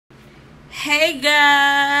Hey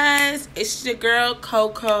guys, it's your girl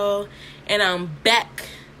Coco, and I'm back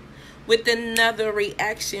with another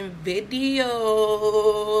reaction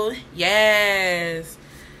video. Yes.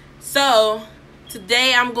 So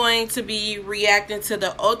today I'm going to be reacting to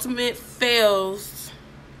the ultimate fails.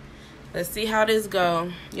 Let's see how this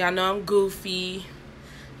go. Y'all know I'm goofy.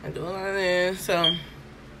 I'm doing all this. So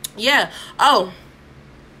yeah. Oh,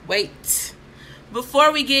 wait.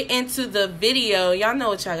 Before we get into the video, y'all know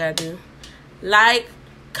what y'all gotta do. Like,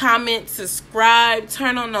 comment, subscribe,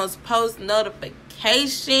 turn on those post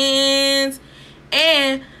notifications,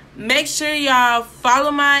 and make sure y'all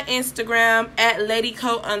follow my Instagram at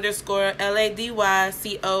ladyco_,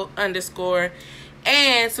 LADYCO_,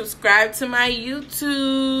 and subscribe to my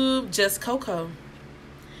YouTube, just Coco.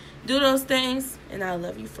 Do those things, and I'll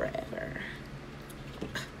love you forever.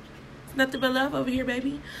 It's nothing but love over here,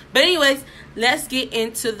 baby. But anyways, let's get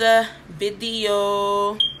into the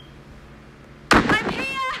video. I'm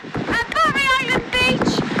here at Murray Island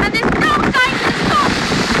Beach, and there's no time to stop.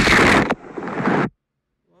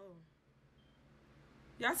 Whoa.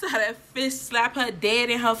 Y'all saw that fish slap her dead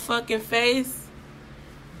in her fucking face?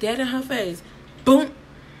 Dead in her face. Boom.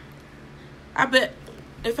 I bet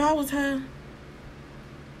if I was her,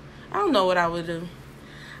 I don't know what I would do.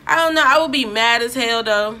 I don't know. I would be mad as hell,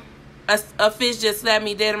 though. A fish just slapped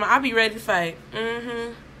me dead. I'd be ready to fight.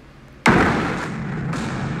 Mm-hmm.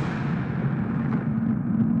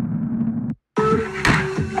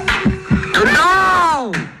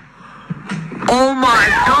 No! Oh my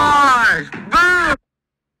gosh!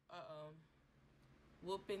 Uh-oh.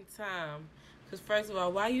 Whooping time. Because first of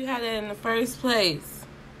all, why you had that in the first place?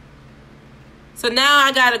 So now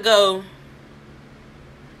I gotta go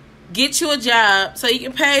get you a job so you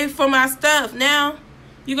can pay for my stuff. Now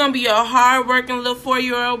you're gonna be a hard-working little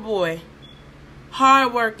 4-year-old boy.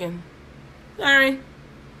 Hard-working. Sorry.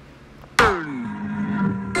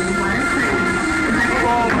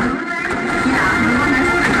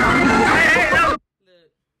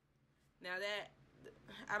 Now that,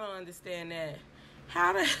 I don't understand that.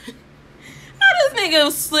 How this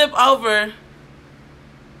nigga slip over?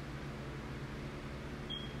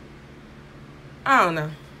 I don't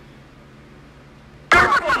know.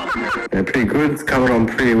 Yeah, pretty good. It's coming on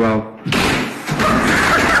pretty well. What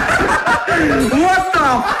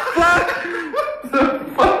the fuck?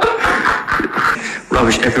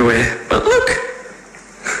 Rubbish everywhere. But look!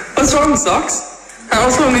 What's wrong, Socks?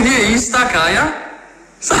 What's wrong with you? You stuck, are ya?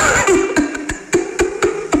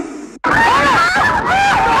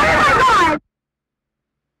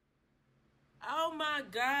 Oh my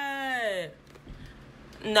God.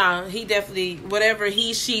 Nah, he definitely, whatever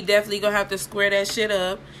she definitely gonna have to square that shit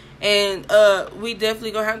up. And we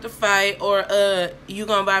definitely gonna have to fight, or you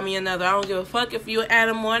gonna buy me another. I don't give a fuck if you an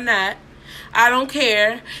animal or not. I don't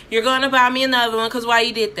care. You're gonna buy me another one, because why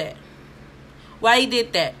you did that? Why you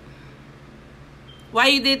did that? Why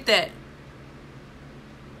you did that?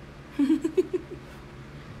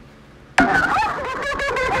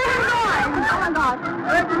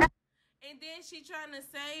 And then she trying to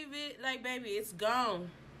save it. Like, baby, it's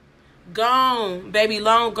gone. Gone. Baby,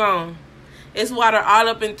 long gone. It's water all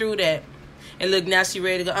up and through that. And look, now she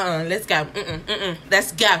ready to go. Let's go.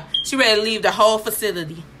 Let's go. She ready to leave the whole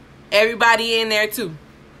facility. Everybody in there, too.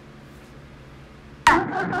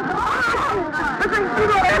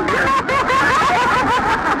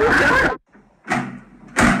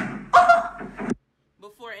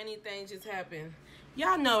 Before anything just happened.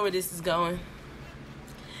 Y'all know where this is going.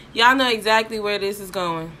 Y'all know exactly where this is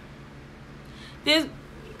going. This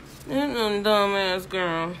dumbass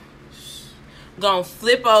girl gonna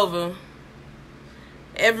flip over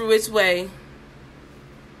every which way.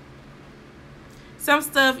 Some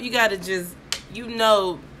stuff you gotta just, you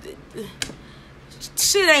know,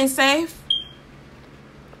 shit ain't safe.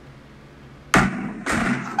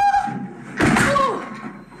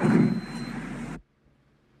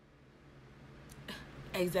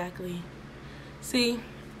 Exactly. See,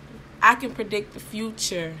 I can predict the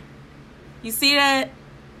future. You see that?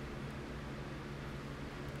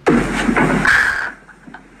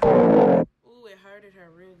 Ooh, it hurted her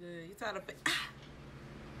real good. You saw the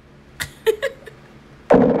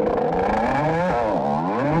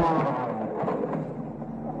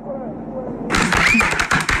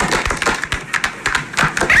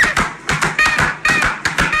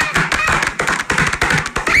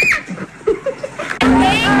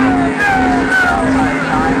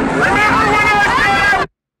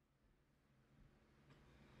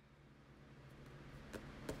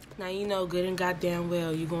Now you know good and goddamn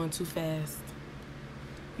well you going too fast.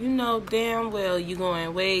 You know damn well you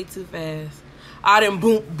going way too fast. All them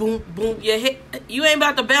boom, boom, boom. You ain't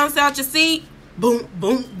about to bounce out your seat. Boom,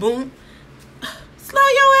 boom, boom. Slow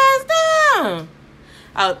your ass down.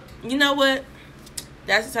 Oh, you know what?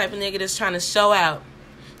 That's the type of nigga that's trying to show out.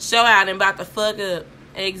 Show out and about to fuck up.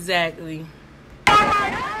 Exactly.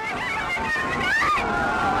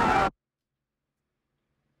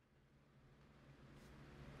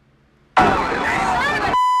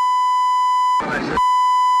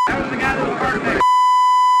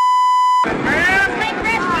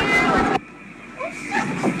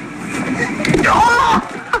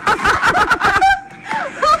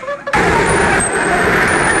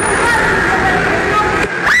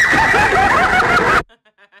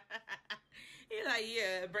 He's like,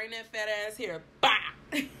 yeah, bring that fat ass here. Bah!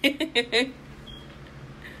 First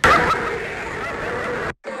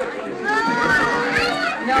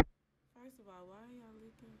of all, why are y'all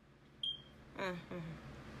leaking?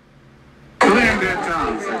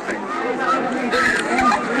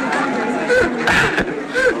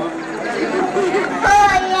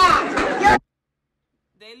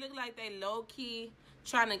 They look like they low-key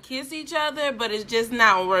trying to kiss each other, but it's just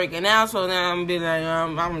not working out. So now I'm gonna be like,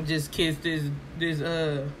 I'm gonna just kiss this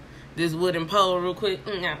wooden pole real quick.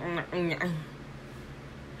 Oh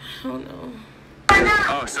no.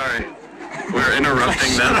 Oh, sorry. We're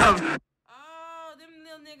interrupting them. Oh, them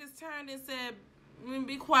little niggas turned and said,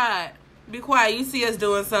 be quiet. Be quiet. You see us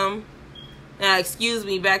doing something. Now, excuse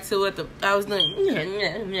me, back to what I was doing.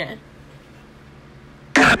 Yeah.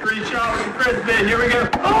 Free Charles and Chris bit. Here we go.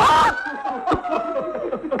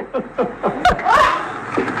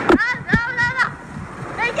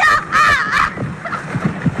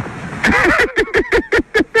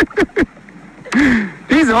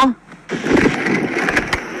 Diesel.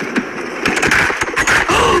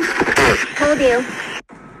 Told you.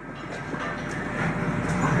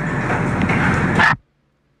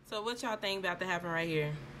 So what y'all think about to happen right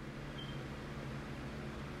here?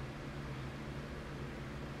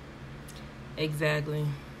 Exactly.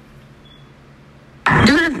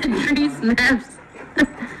 Do the tree snaps.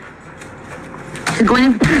 She's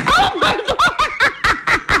going. Oh my god!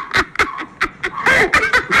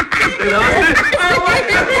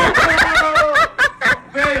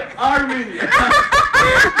 They are me.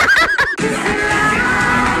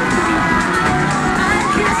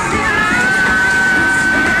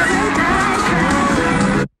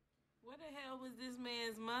 What the hell was this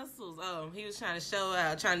man's muscles? Oh, he was trying to show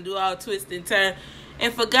out, trying to do all twist and turn,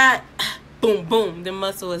 and forgot. Boom, boom. The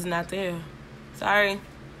muscle was not there. Sorry.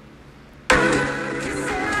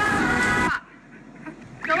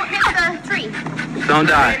 Don't hit the tree. Don't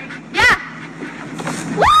die. Yeah.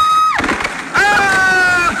 Woo!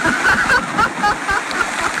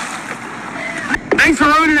 Thanks for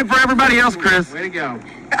ruining it for everybody else, Chris. Way to go.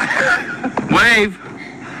 Wave.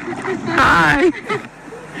 Hi.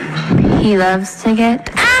 He loves to get.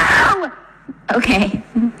 Ow! Okay.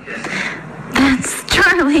 That's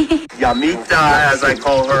Charlie. Yamita, as I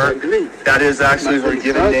call her, that is actually her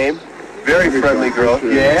given name. Very friendly girl.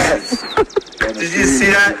 Yes. Did you see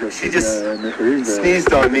that? She just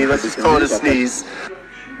sneezed on me. Let's just call it a sneeze.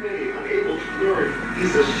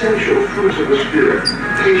 These essential fruits of the spirit: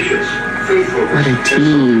 patience, faithfulness. What a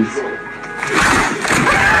tease.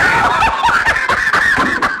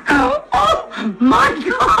 Oh my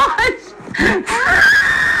gosh!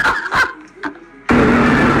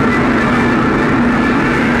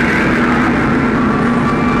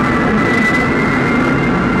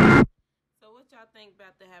 Think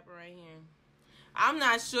about to happen right here? I'm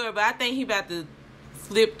not sure, but I think he about to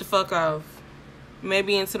flip the fuck off.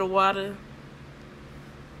 Maybe into the water.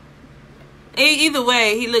 Either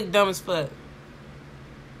way, he looked dumb as fuck.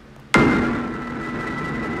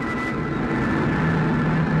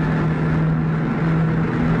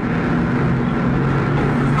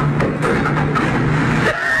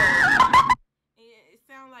 It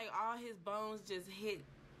sounds like all his bones just hit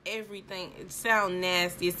everything. It sound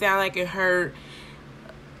nasty. It sound like it hurt.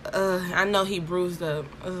 I know he bruised up.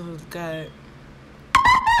 Oh god.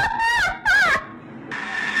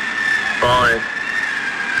 Fine.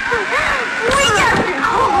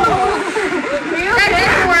 That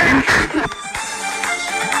didn't work.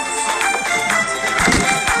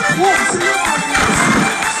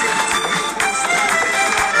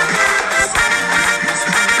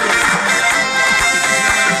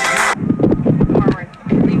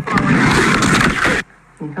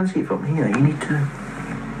 You can't see it from here. You need to.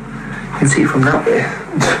 You can see it from that way.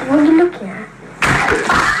 What are you looking at?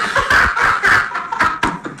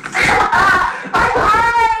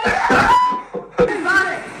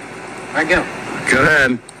 Alright, go. Go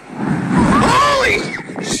ahead. Holy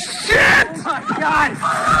shit! Oh my god!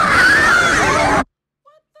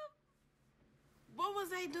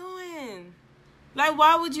 doing? Like,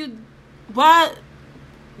 why would you? Why?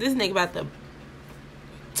 This nigga about to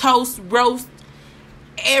toast, roast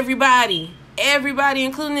everybody,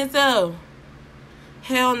 including himself.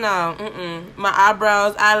 Hell no. My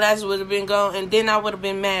eyebrows, eyelashes would have been gone, and then I would have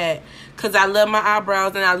been mad because I love my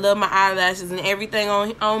eyebrows and I love my eyelashes, and everything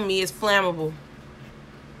on me is flammable.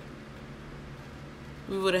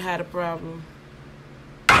 We would have had a problem.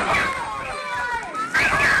 Oh,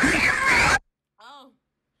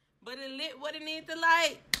 but it lit what it needed to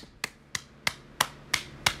light.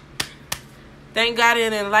 Thank God it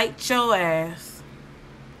didn't light your ass.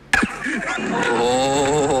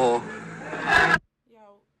 Oh.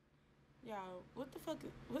 Yo, what the fuck?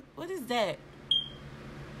 What is that?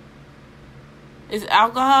 Is it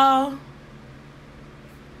alcohol?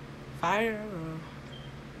 Fire?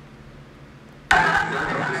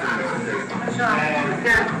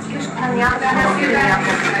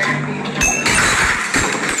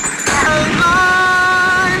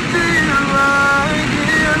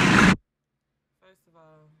 First of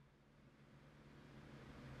all,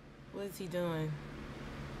 what is he doing?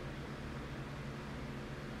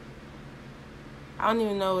 I don't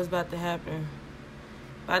even know what's about to happen.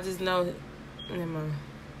 But I just know that. Never mind.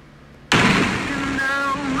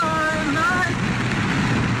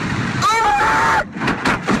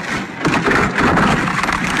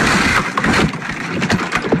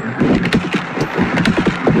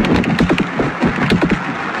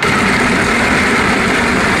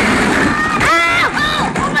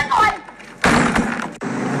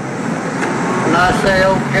 And I say,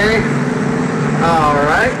 okay, all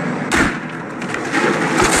right.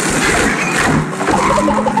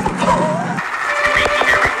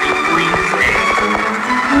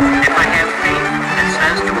 If I have faith that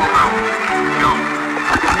says to go out, no.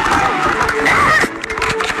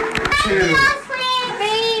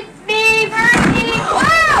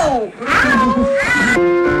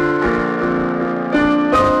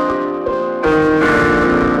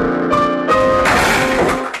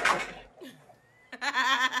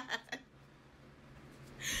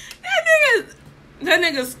 That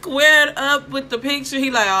nigga squared up with the picture.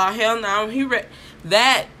 He like, oh hell no.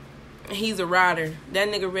 He's a rider. That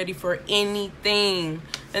nigga ready for anything.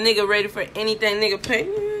 That nigga ready for anything. Nigga pay.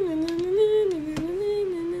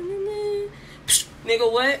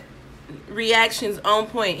 Nigga what? Reactions on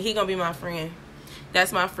point. He gonna be my friend.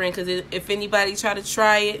 That's my friend. Cause if anybody try to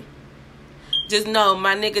try it, just know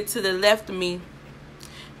my nigga to the left of me.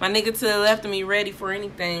 My nigga to the left of me ready for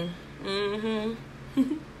anything.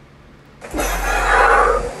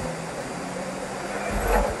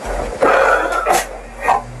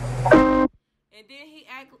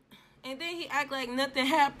 And then he act like nothing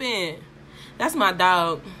happened. That's my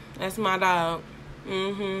dog. That's my dog.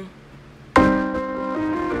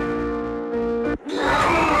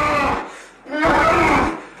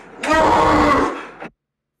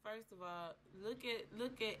 First of all,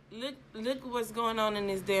 look what's going on in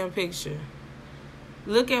this damn picture.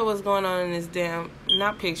 Look at what's going on in this damn,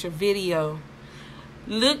 not picture, video.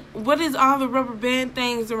 Look, what is all the rubber band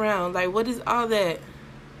things around? Like, what is all that?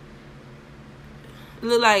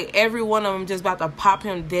 Look like every one of them just about to pop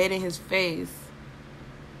him dead in his face.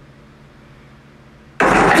 Y'all,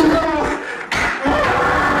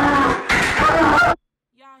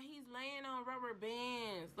 he's laying on rubber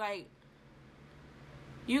bands. Like,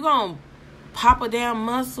 you gonna pop a damn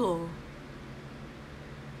muscle.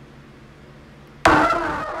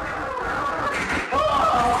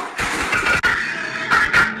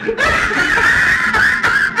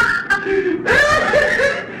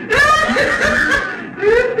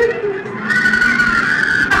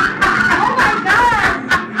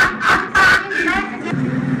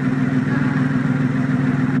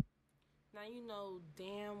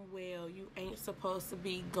 Supposed to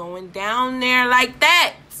be going down there like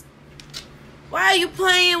that. Why are you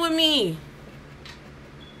playing with me?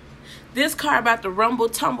 This car about to rumble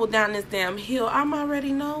tumble down this damn hill. I'm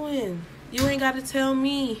already knowing. You ain't got to tell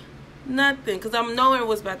me nothing because I'm knowing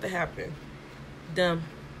what's about to happen. Dumb.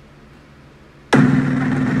 Oh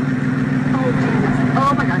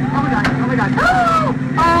my god, oh my god, oh my god.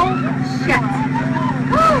 Oh shit.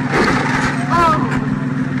 Oh.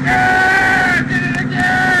 Yeah, did it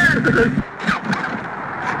again!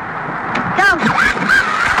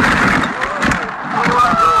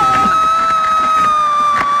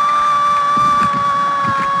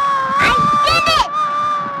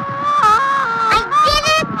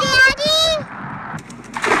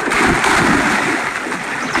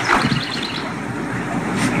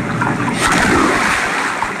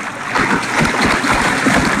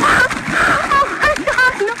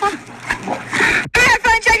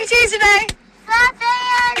 Cheese and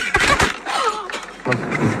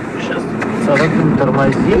Сейчас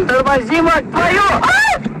тормозим. Тормози, мать твою!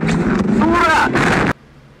 Дура!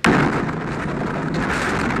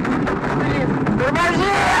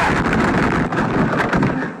 Тормози!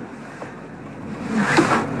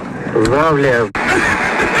 Поздравляю.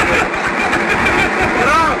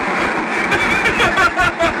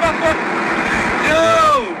 Yo!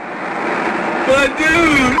 My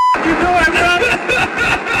dude! You know I love it!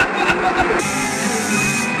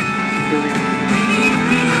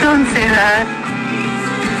 Don't say that.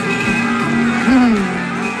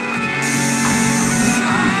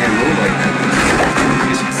 Can't move like that.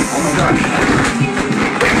 Oh my gosh.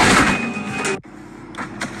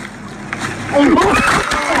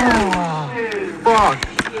 Fuck.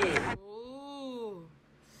 Ooh.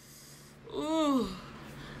 Ooh.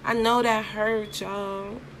 I know that hurt,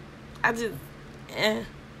 y'all. I just, it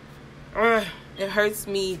hurts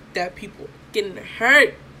me that people getting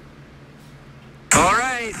hurt. All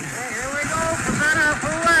right. Hey, here we go. For better,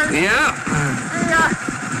 for worse. Yeah. See ya.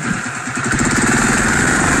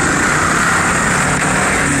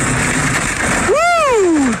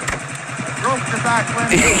 Woo! Broke the back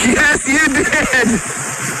window. Yes, you did.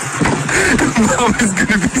 Mom is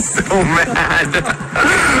gonna be so mad.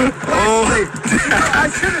 Oh,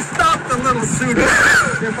 I should have stopped a little sooner.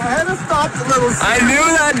 If I had stopped a little sooner. I knew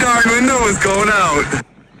that darn window was going out.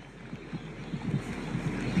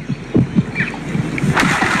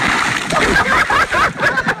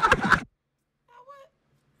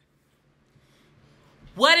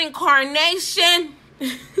 What incarnation?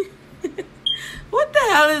 What the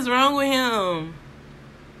hell is wrong with him?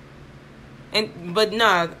 But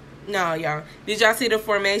no, y'all. Did y'all see the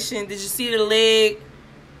formation? Did you see the leg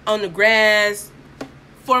on the grass?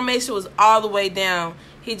 Formation was all the way down.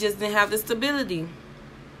 He just didn't have the stability.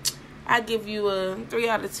 I give you a 3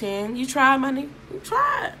 out of 10. You tried, my nigga. You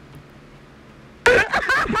tried.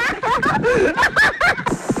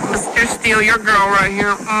 Mr. Steal your girl right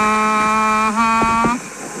here.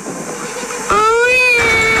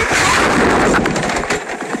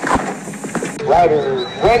 Riders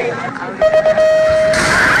ready.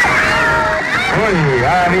 Uy,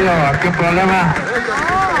 ha habido qué problema.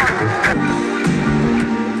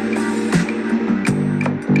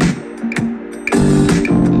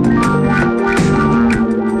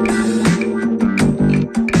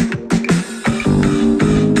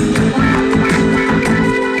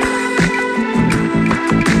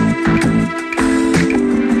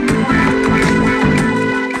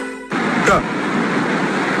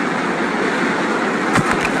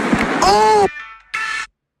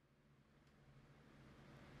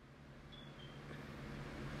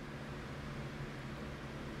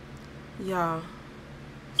 Y'all.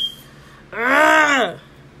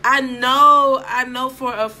 I know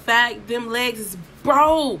for a fact them legs is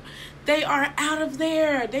broke. They are out of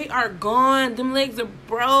there. They are gone. Them legs are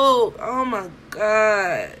broke. Oh my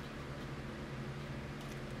God.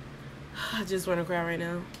 I just want to cry right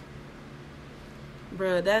now.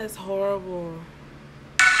 Bruh, that is horrible.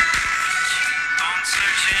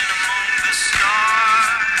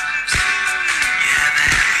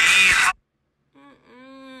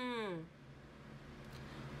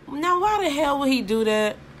 Now, why the hell would he do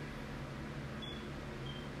that?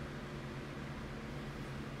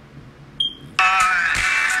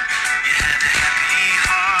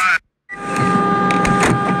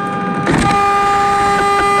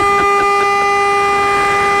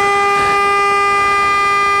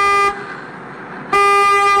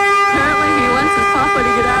 Apparently he wants his papa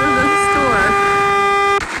to get out of the store.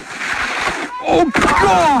 Oh,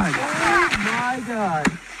 God! Oh, my God.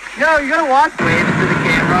 Yo, you gotta watch. Wave into the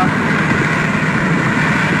camera.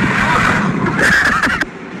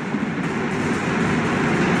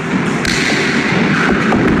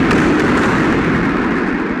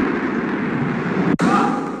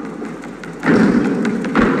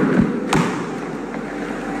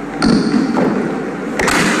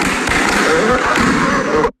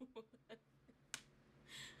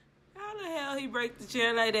 How the hell he break the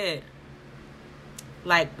chair like that?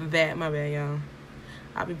 Like that, my bad, y'all.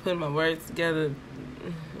 I'll be putting my words together.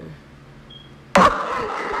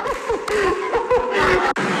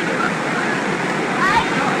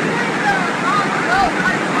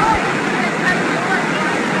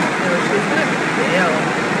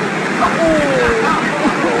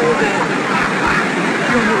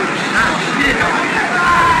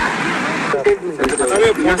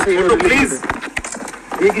 Please.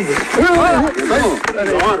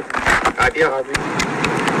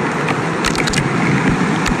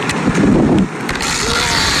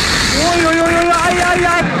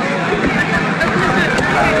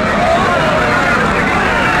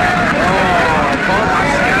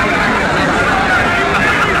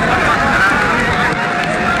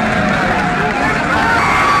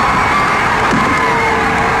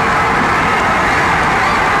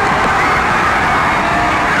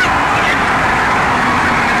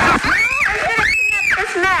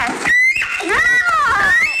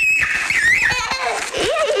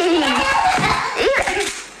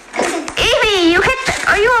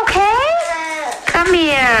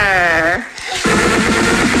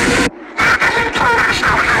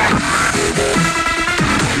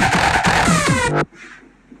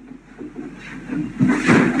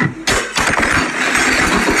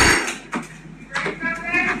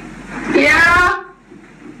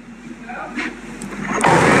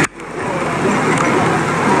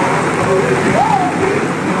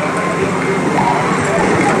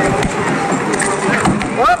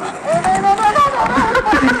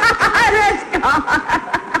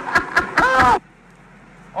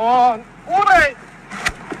 오래.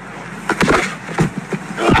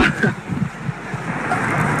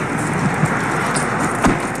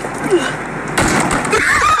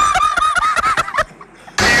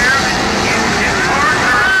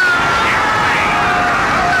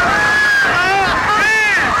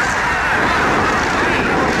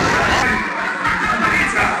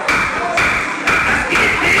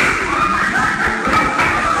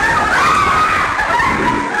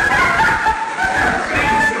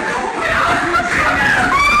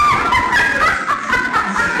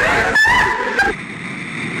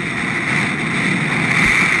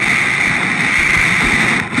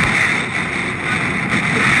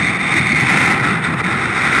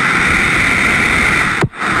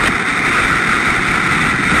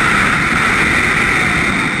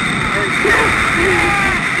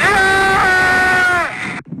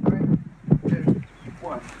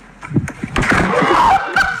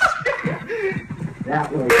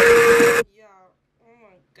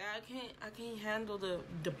 I can't handle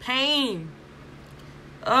the pain.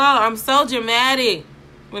 Oh, I'm so dramatic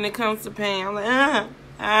when it comes to pain. I'm like,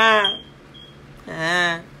 I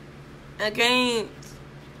can't.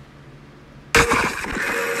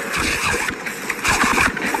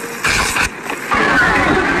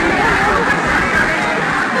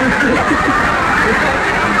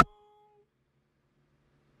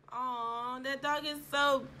 Oh, that dog is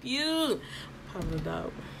so cute. Probably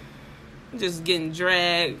dog. Just getting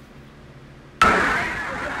dragged.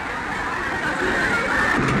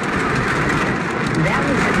 That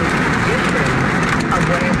was a tradition of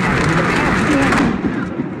what has happened in the past.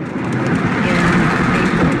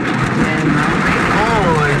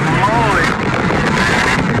 Holy moly.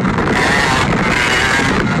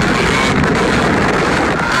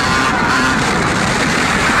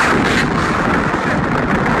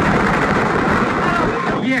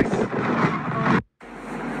 Yes.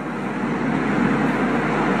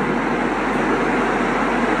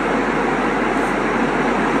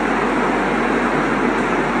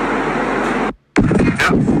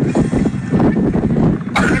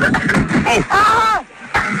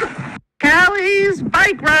 Callie's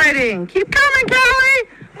bike riding. Keep coming, Callie.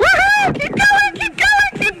 Woohoo! Keep going, keep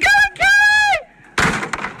going, keep going, Callie!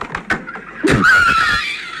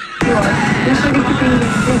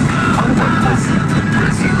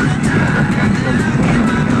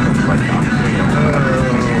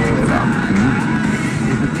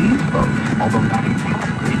 These folks, although not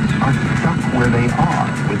impoverished, are stuck where they are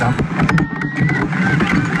without...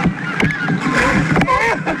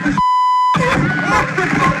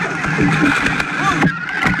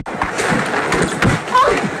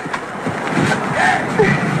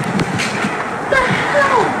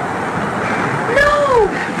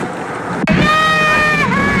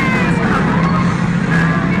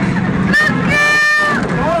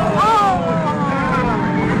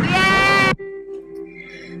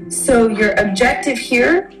 So your objective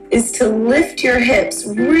here is to lift your hips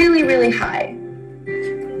really, really high.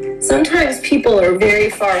 Sometimes people are very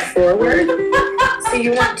far forward, so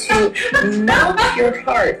you want to melt your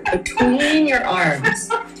heart between your arms.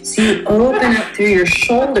 So you open up through your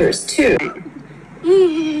shoulders too.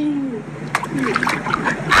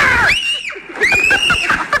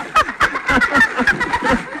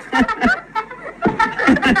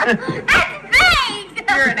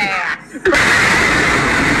 You're an ass.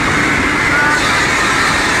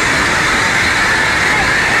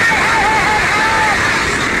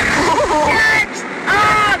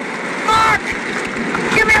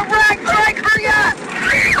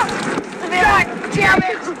 Damn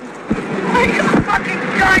it! Fucking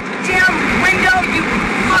goddamn window, you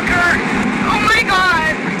fucker! Oh my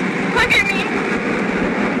god! Look at me!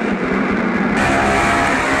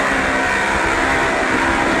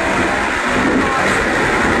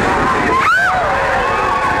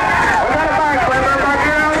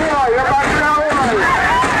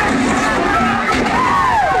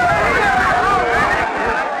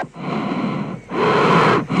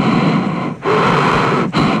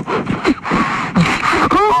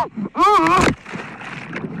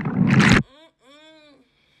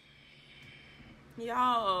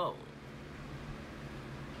 Y'all.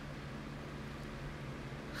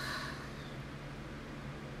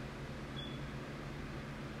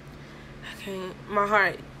 I can't. My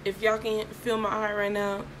heart. If y'all can feel my heart right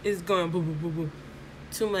now, it's going boo boo boo boo.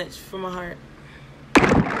 Too much for my heart.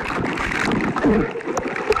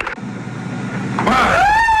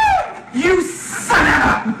 You son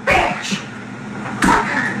of a bitch!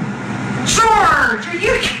 George, are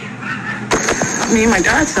you... Me and my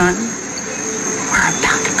godson, we're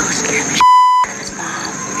about to go scare the shit out of his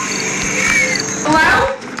mom.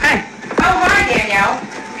 Hello? Hey. Oh, hi, Danielle.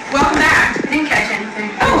 Welcome back. I didn't catch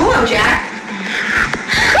anything. Oh, hello, Jack.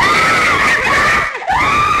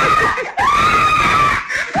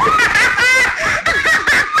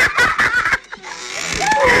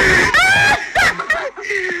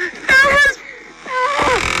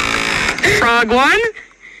 Frog 1,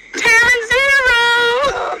 Taryn 0.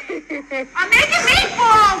 I'm making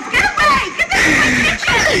meatballs. Get away. Get back to my kitchen.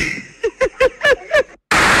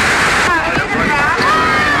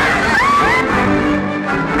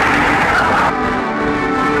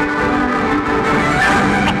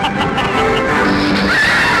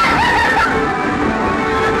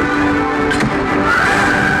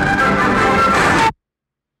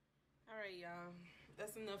 Alright, y'all.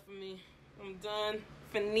 That's enough for me. I'm done.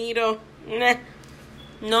 Finito. Nah.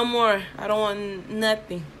 No more. I don't want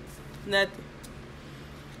nothing. Nothing.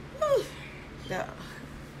 Whew. Yeah.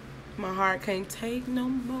 My heart can't take no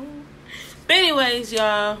more. But anyways,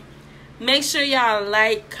 y'all, make sure y'all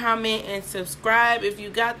like, comment, and subscribe if you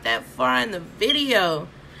got that far in the video.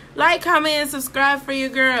 Like, comment, and subscribe for your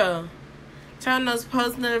girl. Turn those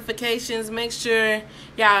post notifications. Make sure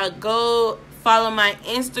y'all go follow my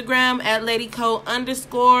Instagram at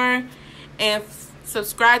ladyco_, and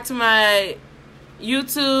subscribe to my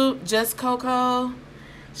YouTube, Just Coco.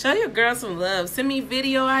 Show your girl some love. Send me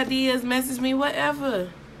video ideas, message me, whatever.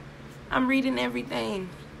 I'm reading everything.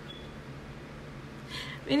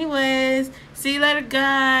 Anyways, see you later,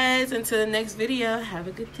 guys. Until the next video, have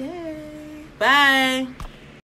a good day. Bye.